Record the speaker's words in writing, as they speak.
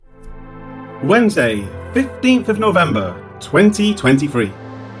Wednesday, 15th of November, 2023.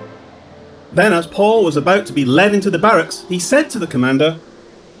 Then as Paul was about to be led into the barracks, he said to the commander,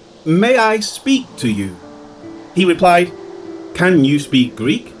 "May I speak to you?" He replied, "Can you speak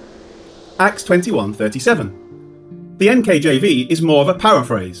Greek?" Acts 21:37. The NKJV is more of a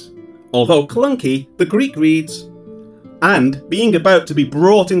paraphrase. Although clunky, the Greek reads, "And being about to be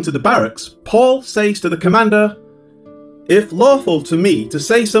brought into the barracks, Paul says to the commander, 'If lawful to me to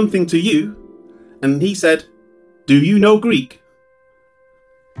say something to you,' and he said, 'Do you know Greek?'"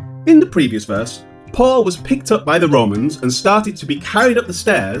 In the previous verse, Paul was picked up by the Romans and started to be carried up the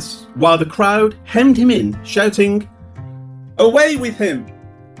stairs while the crowd hemmed him in, shouting, "Away with him!"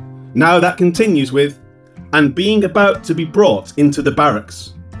 Now that continues with, "and being about to be brought into the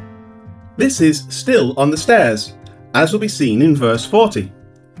barracks." This is still on the stairs, as will be seen in verse 40.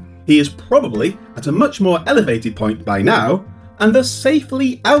 He is probably at a much more elevated point by now, and thus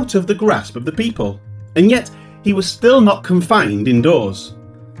safely out of the grasp of the people, and yet he was still not confined indoors.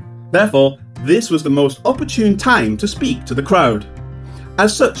 Therefore, this was the most opportune time to speak to the crowd.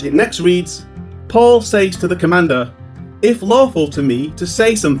 As such, it next reads, Paul says to the commander, "If lawful to me to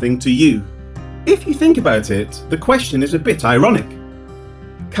say something to you." If you think about it, the question is a bit ironic.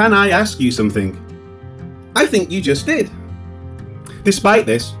 Can I ask you something? I think you just did. Despite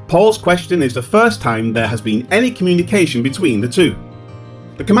this, Paul's question is the first time there has been any communication between the two.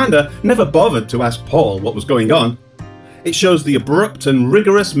 The commander never bothered to ask Paul what was going on. It shows the abrupt and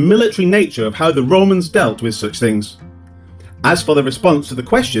rigorous military nature of how the Romans dealt with such things. As for the response to the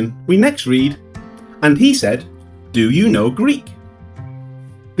question, we next read, "And he said, 'Do you know Greek?'"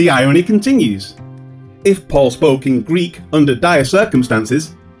 The irony continues. If Paul spoke in Greek under dire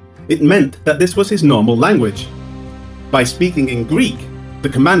circumstances, it meant that this was his normal language. By speaking in Greek, the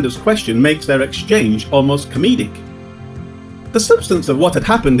commander's question makes their exchange almost comedic. The substance of what had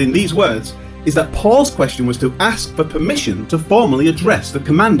happened in these words is that Paul's question was to ask for permission to formally address the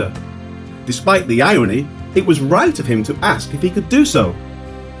commander. Despite the irony, it was right of him to ask if he could do so.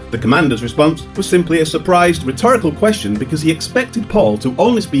 The commander's response was simply a surprised rhetorical question because he expected Paul to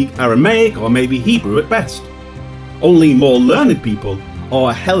only speak Aramaic or maybe Hebrew at best. Only more learned people,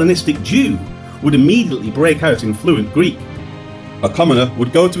 or a Hellenistic Jew, would immediately break out in fluent Greek. A commoner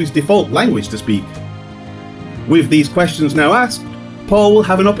would go to his default language to speak. With these questions now asked, Paul will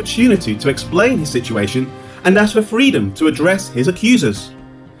have an opportunity to explain his situation and ask for freedom to address his accusers.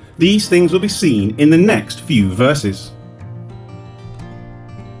 These things will be seen in the next few verses.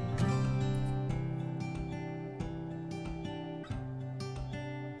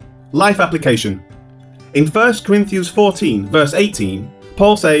 Life application. In 1 Corinthians 14, verse 18,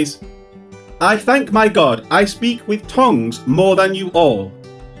 Paul says, "I thank my God, I speak with tongues more than you all."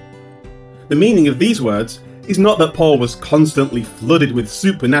 The meaning of these words is not that Paul was constantly flooded with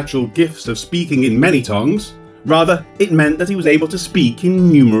supernatural gifts of speaking in many tongues. Rather, it meant that he was able to speak in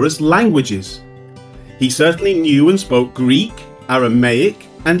numerous languages. He certainly knew and spoke Greek, Aramaic,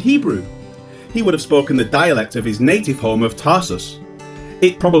 and Hebrew. He would have spoken the dialect of his native home of Tarsus,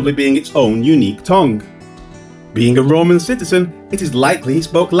 it probably being its own unique tongue. Being a Roman citizen, it is likely he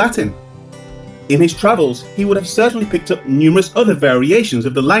spoke Latin. In his travels, he would have certainly picked up numerous other variations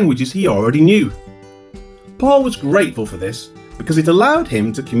of the languages he already knew. Paul was grateful for this because it allowed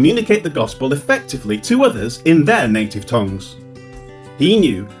him to communicate the gospel effectively to others in their native tongues. He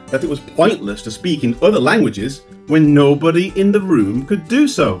knew that it was pointless to speak in other languages when nobody in the room could do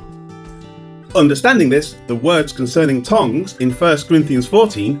so. Understanding this, the words concerning tongues in 1 Corinthians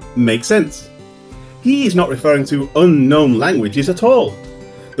 14 make sense. He is not referring to unknown languages at all.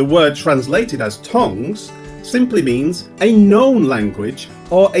 The word translated as tongues simply means a known language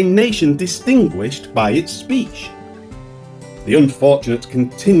or a nation distinguished by its speech. The unfortunate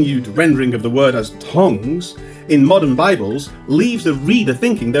continued rendering of the word as tongues in modern Bibles leaves the reader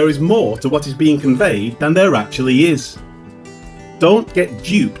thinking there is more to what is being conveyed than there actually is. Don't get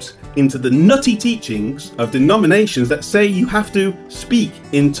duped into the nutty teachings of denominations that say you have to speak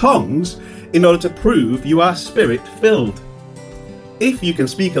in tongues in order to prove you are spirit-filled. If you can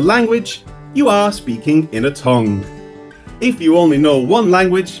speak a language, you are speaking in a tongue. If you only know one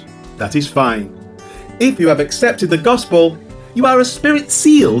language, that is fine. If you have accepted the gospel, you are a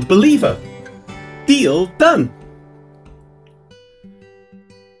spirit-sealed believer. Deal done.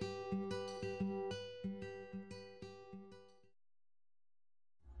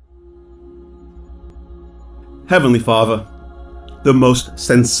 Heavenly Father, the most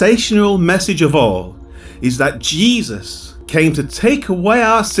sensational message of all is that Jesus came to take away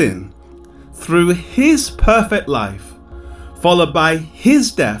our sin through his perfect life, followed by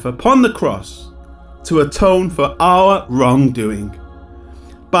his death upon the cross to atone for our wrongdoing.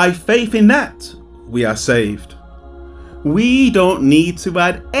 By faith in that, we are saved. We don't need to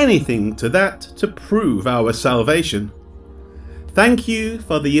add anything to that to prove our salvation. Thank you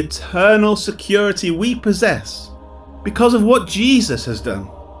for the eternal security we possess because of what Jesus has done.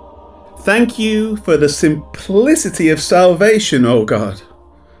 Thank you for the simplicity of salvation, O God.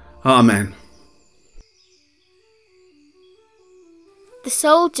 Amen. The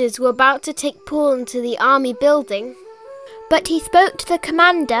soldiers were about to take Paul into the army building, but he spoke to the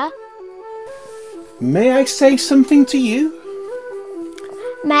commander. May I say something to you?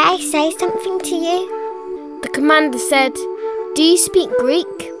 May I say something to you? The commander said, Do you speak Greek?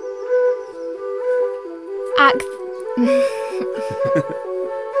 Acts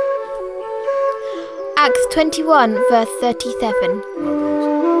 21, verse 37.